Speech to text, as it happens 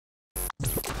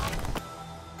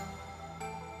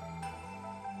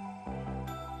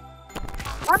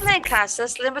Online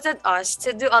classes limited us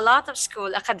to do a lot of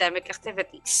school academic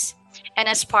activities. And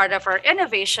as part of our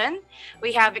innovation,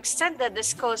 we have extended the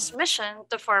school's mission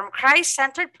to form Christ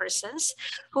centered persons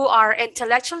who are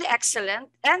intellectually excellent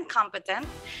and competent,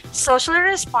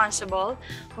 socially responsible,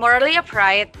 morally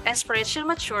upright, and spiritually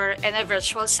mature in a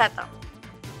virtual setup.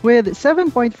 With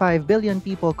 7.5 billion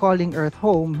people calling Earth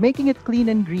home, making it clean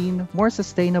and green, more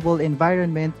sustainable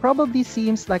environment probably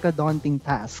seems like a daunting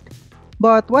task.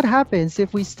 But what happens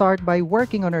if we start by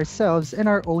working on ourselves and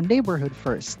our own neighborhood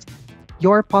first?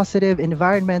 Your positive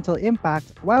environmental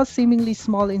impact, while seemingly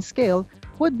small in scale,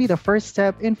 would be the first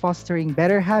step in fostering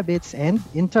better habits and,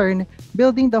 in turn,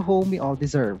 building the home we all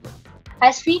deserve.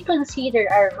 As we consider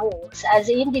our roles as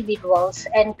individuals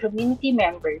and community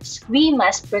members, we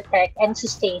must protect and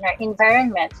sustain our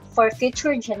environment for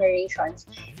future generations,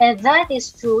 and that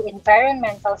is through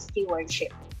environmental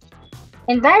stewardship.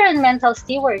 Environmental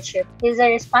stewardship is a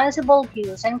responsible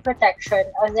use and protection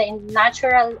of the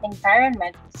natural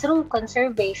environment through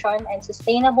conservation and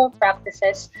sustainable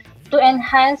practices to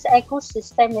enhance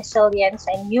ecosystem resilience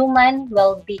and human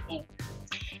well-being.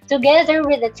 Together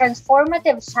with the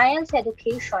transformative science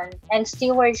education and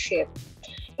stewardship,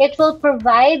 it will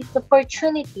provide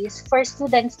opportunities for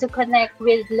students to connect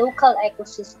with local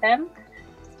ecosystem,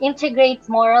 integrate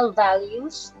moral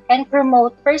values, and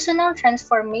promote personal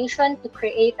transformation to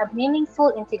create a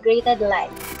meaningful integrated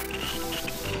life.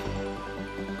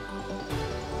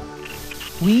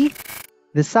 We,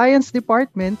 the Science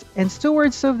Department and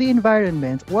Stewards of the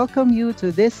Environment, welcome you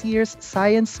to this year's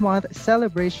Science Month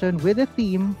celebration with the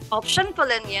theme Option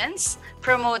Polinians,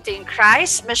 promoting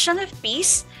Christ's mission of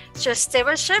peace through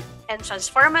stewardship and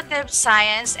transformative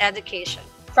science education.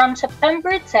 From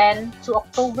September 10 to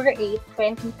October 8,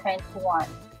 2021.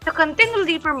 To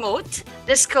continually promote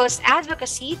this school's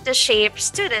advocacy to shape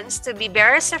students to be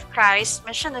bearers of Christ's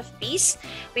mission of peace,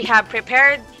 we have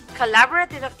prepared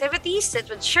collaborative activities that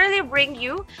would surely bring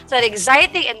you to an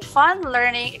exciting and fun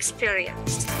learning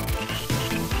experience.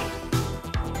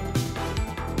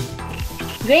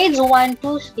 Grades 1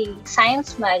 to 3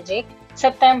 Science Magic,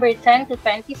 September 10 to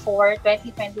 24,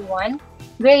 2021.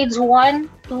 Grades 1,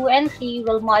 2, and 3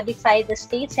 will modify the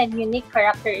states and unique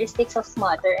characteristics of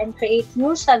matter and create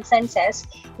new substances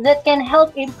that can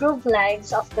help improve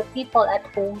lives of the people at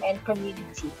home and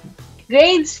community.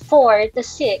 Grades 4 to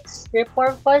 6,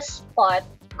 Repurpose Pot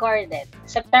Garden,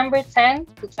 September 10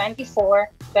 to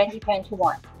 24,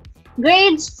 2021.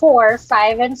 Grades 4,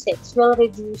 5, and 6 will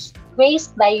reduce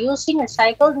waste by using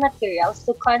recycled materials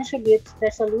to contribute to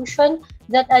the solution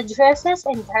that addresses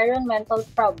environmental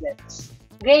problems.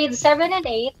 Grades 7 and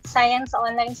 8, Science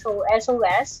Online Show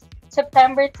SOS,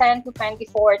 September 10 to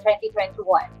 24,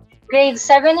 2021. Grades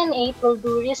 7 and 8 will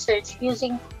do research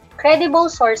using credible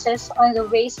sources on the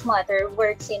waste matter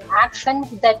works in action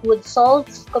that would solve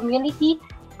community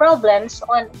problems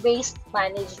on waste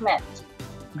management.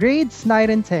 Grades 9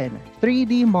 and 10,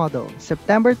 3D Model,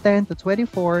 September 10 to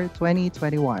 24,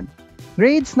 2021.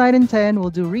 Grades 9 and 10 will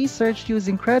do research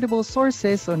using credible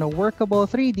sources on a workable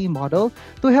 3D model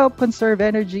to help conserve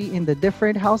energy in the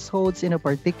different households in a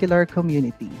particular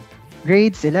community.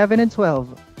 Grades 11 and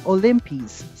 12,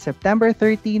 Olympies, September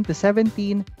 13 to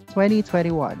 17,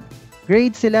 2021.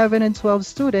 Grades 11 and 12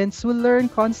 students will learn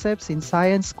concepts in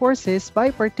science courses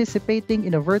by participating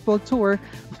in a virtual tour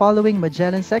following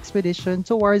Magellan's expedition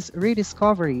towards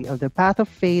rediscovery of the path of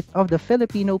faith of the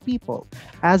Filipino people,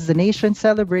 as the nation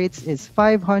celebrates its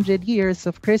 500 years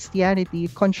of Christianity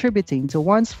contributing to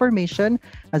one's formation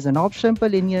as an Option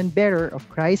Polinian bearer of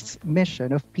Christ's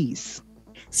mission of peace.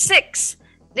 6.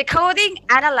 Decoding,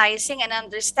 Analyzing, and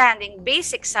Understanding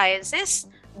Basic Sciences,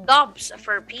 DOBS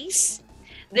for Peace.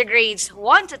 The grades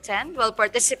 1 to 10 will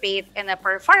participate in a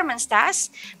performance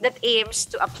task that aims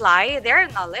to apply their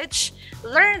knowledge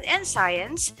learned in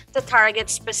science to target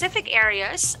specific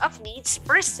areas of needs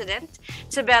per student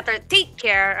to better take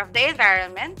care of the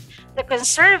environment, to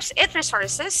conserve its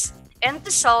resources, and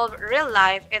to solve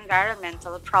real-life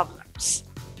environmental problems.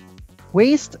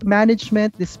 Waste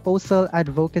Management Disposal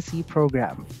Advocacy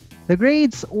Program. The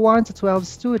grades 1 to 12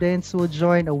 students will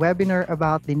join a webinar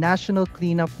about the National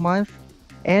Cleanup Month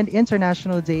and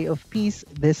International Day of Peace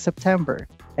this September,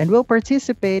 and will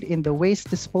participate in the waste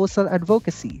disposal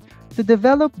advocacy to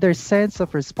develop their sense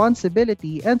of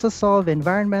responsibility and to solve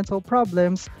environmental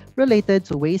problems related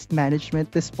to waste management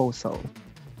disposal.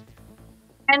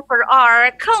 And for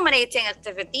our culminating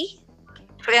activity,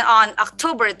 on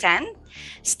October 10,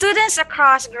 students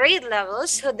across grade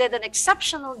levels who did an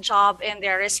exceptional job in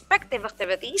their respective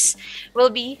activities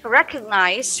will be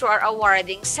recognized through our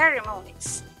awarding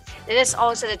ceremonies. It is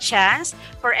also the chance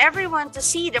for everyone to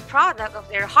see the product of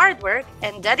their hard work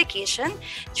and dedication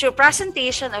through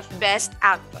presentation of best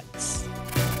outputs.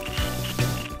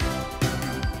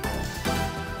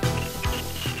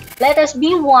 Let us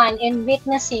be one in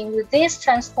witnessing these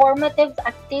transformative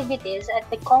activities at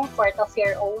the comfort of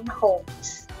your own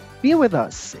homes. Be with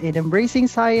us in embracing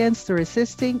science to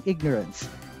resisting ignorance.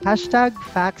 Hashtag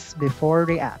facts before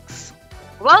reacts.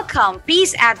 Welcome,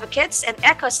 peace advocates and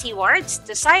eco stewards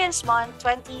to Science Month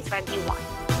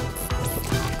 2021.